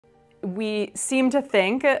we seem to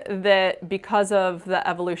think that because of the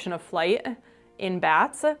evolution of flight in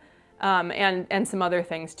bats, and some other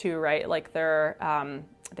things too, right? Like they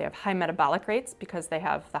have high metabolic rates because they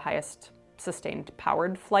have the highest sustained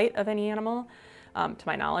powered flight of any animal, to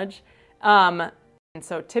my knowledge. And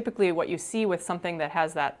so typically what you see with something that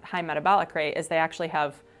has that high metabolic rate is they actually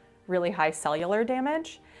have really high cellular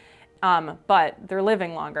damage, but they're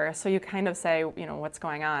living longer. So you kind of say, you know, what's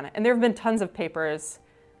going on? And there have been tons of papers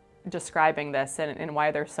describing this and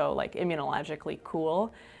why they're so like immunologically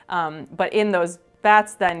cool. But in those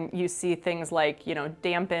bats, then you see things like, you know,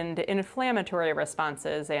 dampened inflammatory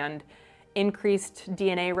responses and increased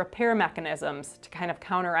DNA repair mechanisms to kind of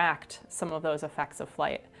counteract some of those effects of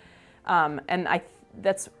flight. And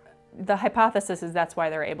that's the hypothesis is that's why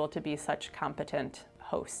they're able to be such competent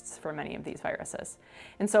hosts for many of these viruses.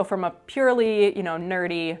 And so from a purely, you know,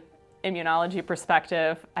 nerdy immunology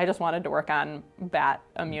perspective, I just wanted to work on bat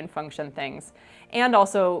immune function things and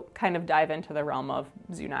also kind of dive into the realm of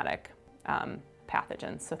zoonotic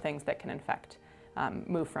pathogens, so things that can infect,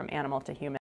 move from animal to human.